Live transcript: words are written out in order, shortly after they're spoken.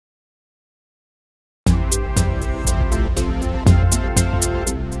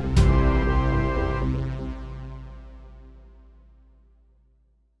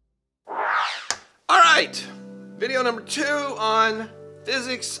video number 2 on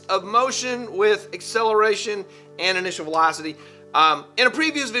physics of motion with acceleration and initial velocity. In a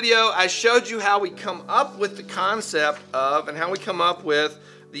previous video, I showed you how we come up with the concept of and how we come up with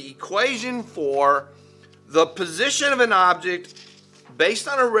the equation for the position of an object based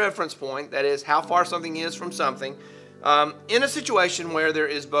on a reference point, that is, how far something is from something, in a situation where there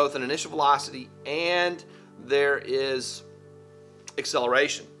is both an initial velocity and there is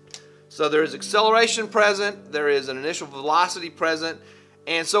acceleration. So there is acceleration present, there is an initial velocity present,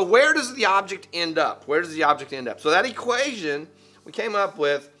 and so where does the object end up? Where does the object end up? So that equation we came up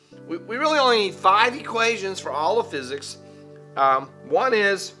with, we really only need 5 equations for all of physics. One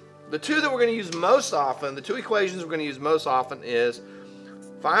is, the 2 that we're going to use most often, the 2 equations we're going to use most often is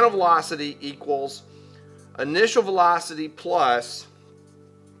final velocity equals initial velocity plus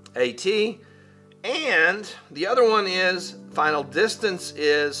AT, and the other one is final distance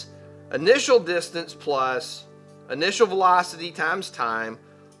is initial distance plus initial velocity times time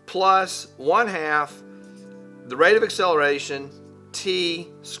plus 1/2 the rate of acceleration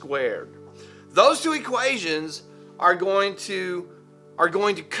t squared. Those 2 equations are going to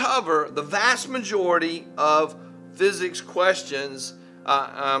cover the vast majority of physics questions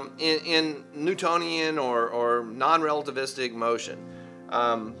in Newtonian or non-relativistic motion.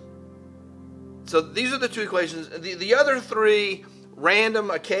 So these are the 2 equations. The other 3 random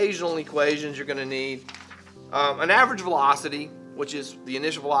occasional equations you're going to need. An average velocity, which is the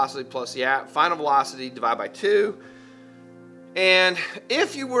initial velocity plus the final velocity divided by 2. And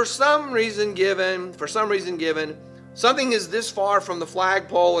if you were for some reason given, something is this far from the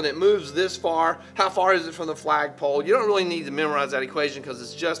flagpole and it moves this far, how far is it from the flagpole? You don't really need to memorize that equation because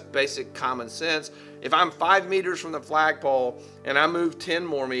it's just basic common sense. If I'm 5 meters from the flagpole and I move 10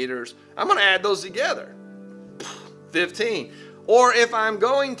 more meters, I'm going to add those together. 15. Or if I'm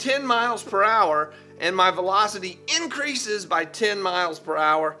going 10 miles per hour and my velocity increases by 10 miles per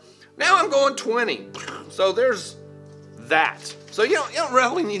hour, now I'm going 20. So there's that. So you don't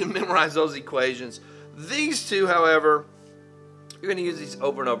really need to memorize those equations. These 2, however, you're going to use these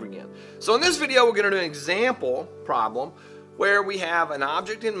over and over again. So in this video, we're going to do an example problem where we have an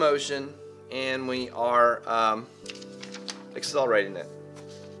object in motion and we are accelerating it.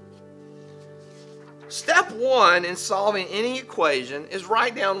 Step 1 in solving any equation is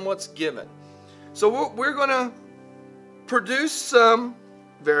write down what's given. So we're going to produce some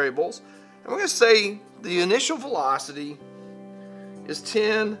variables, and we're going to say the initial velocity is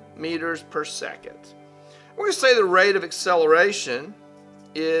 10 meters per second. We're going to say the rate of acceleration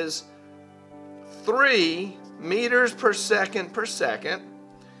is 3 meters per second per second.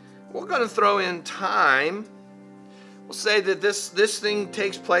 We're going to throw in time. We'll say that this thing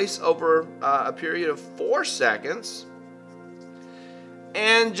takes place over a period of 4 seconds.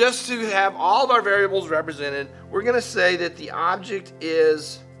 And just to have all of our variables represented, we're going to say that the object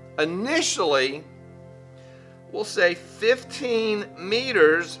is initially, we'll say 15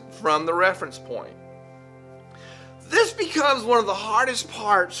 meters from the reference point. This becomes one of the hardest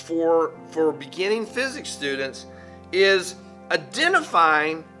parts for beginning physics students, is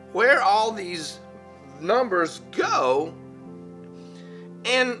identifying where all these numbers go.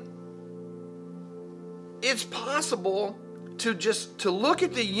 And it's possible to look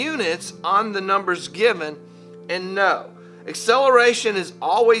at the units on the numbers given and know acceleration is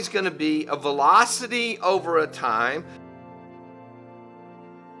always going to be a velocity over a time.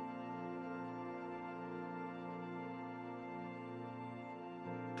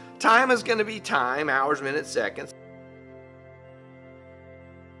 Time is going to be time, hours, minutes, seconds.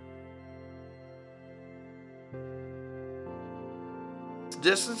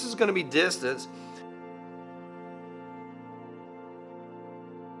 Distance is going to be distance.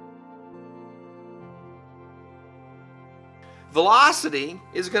 Velocity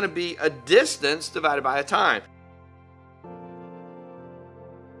is going to be a distance divided by a time.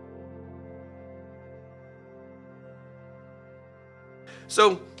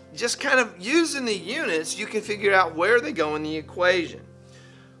 So just kind of using the units, you can figure out where they go in the equation.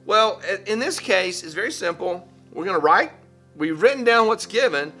 Well, in this case, it's very simple. We're going to we've written down what's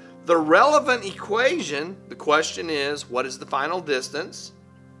given. The relevant equation, the question is, what is the final distance?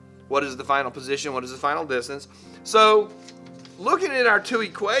 What is the final position? What is the final distance? So looking at our 2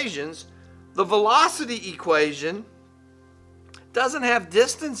 equations, the velocity equation doesn't have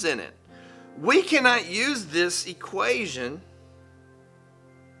distance in it. We cannot use this equation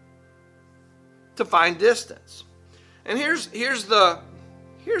to find distance. And here's the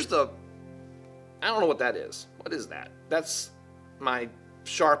I don't know what that is. What is that? That's my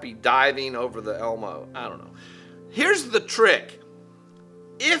Sharpie diving over the Elmo. I don't know. Here's the trick.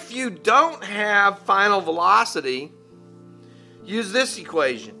 If you don't have final velocity, use this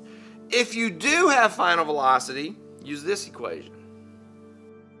equation. If you do have final velocity, use this equation.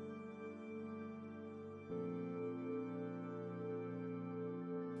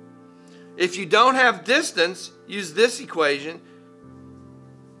 If you don't have distance, use this equation.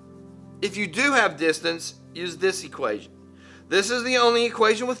 If you do have distance, use this equation. This is the only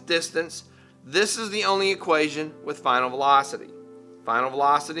equation with distance. This is the only equation with final velocity. Final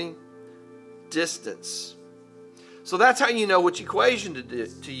velocity, distance. So that's how you know which equation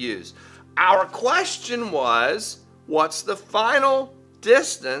to use. Our question was, what's the final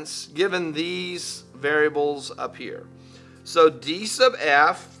distance given these variables up here? So d sub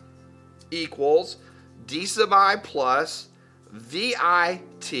f equals d sub I plus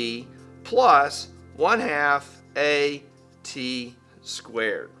VIT plus 1/2 AT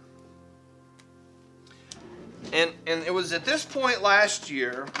squared. And it was at this point last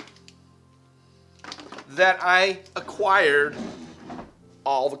year that I acquired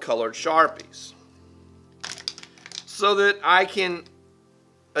all the colored Sharpies so that I can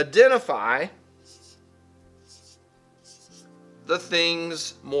identify the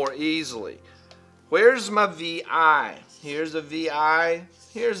things more easily. Where's my VI? Here's a VI,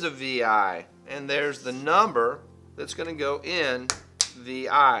 here's a VI, and there's the number that's going to go in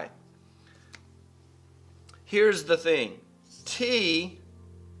VI. Here's the thing. T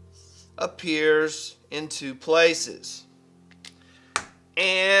appears in two places.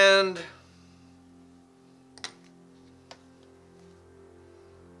 And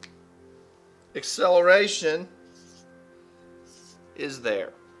acceleration is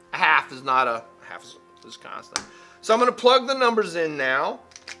there. Half is not a half is constant. So I'm going to plug the numbers in now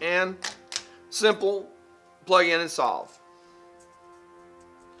and simple plug in and solve.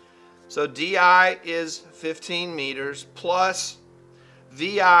 So DI is 15 meters plus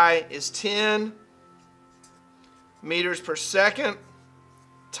VI is 10 meters per second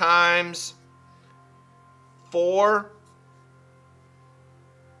times 4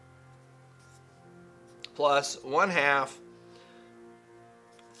 plus 1/2,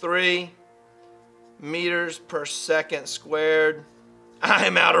 3 meters per second squared.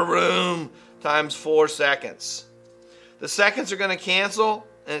 I'm out of room, times 4 seconds. The seconds are going to cancel,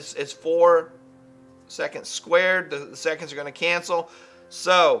 and it's 4 seconds squared. The seconds are going to cancel.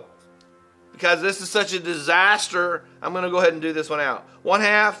 So, because this is such a disaster, I'm going to go ahead and do this one out.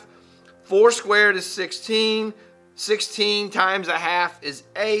 1/2, 4 squared is 16. 16 times 1/2 is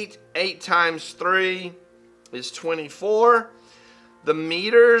 8. 8 times 3 is 24. The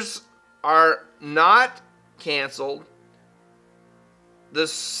meters are not canceled. The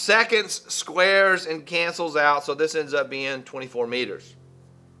seconds squares and cancels out, so this ends up being 24 meters.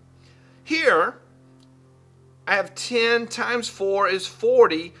 Here, I have 10 times 4 is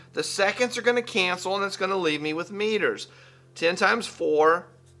 40. The seconds are going to cancel, and it's going to leave me with meters. 10 times 4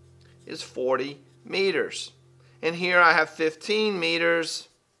 is 40 meters. And here I have 15 meters,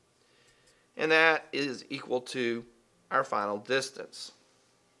 and that is equal to our final distance.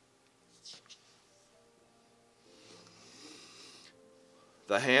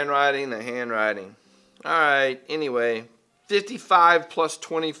 The handwriting, the handwriting. All right, anyway, 55 plus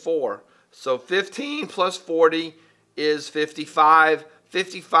 24. So 15 plus 40 is 55.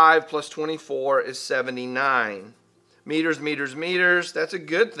 55 plus 24 is 79. Meters, meters, meters. That's a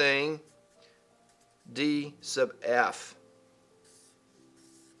good thing. D sub F.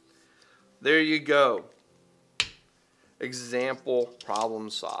 There you go. Example problem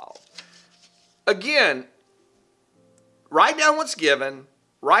solved. Again, write down what's given,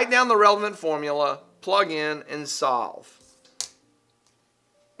 write down the relevant formula, plug in, and solve.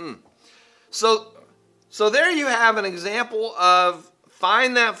 So there you have an example of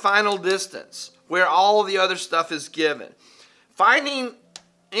find that final distance where all of the other stuff is given. Finding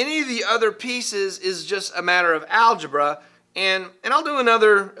any of the other pieces is just a matter of algebra, and I'll do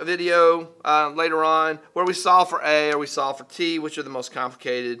another video later on where we solve for A or we solve for T, which are the most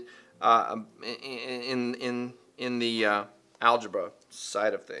complicated in the algebra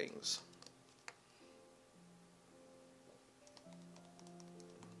side of things.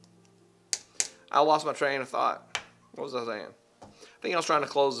 I lost my train of thought. What was I saying? I think I was trying to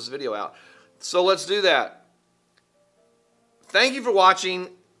close this video out. So let's do that. Thank you for watching.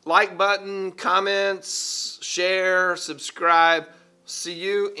 Like button, comments, share, subscribe. See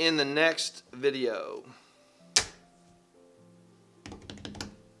you in the next video.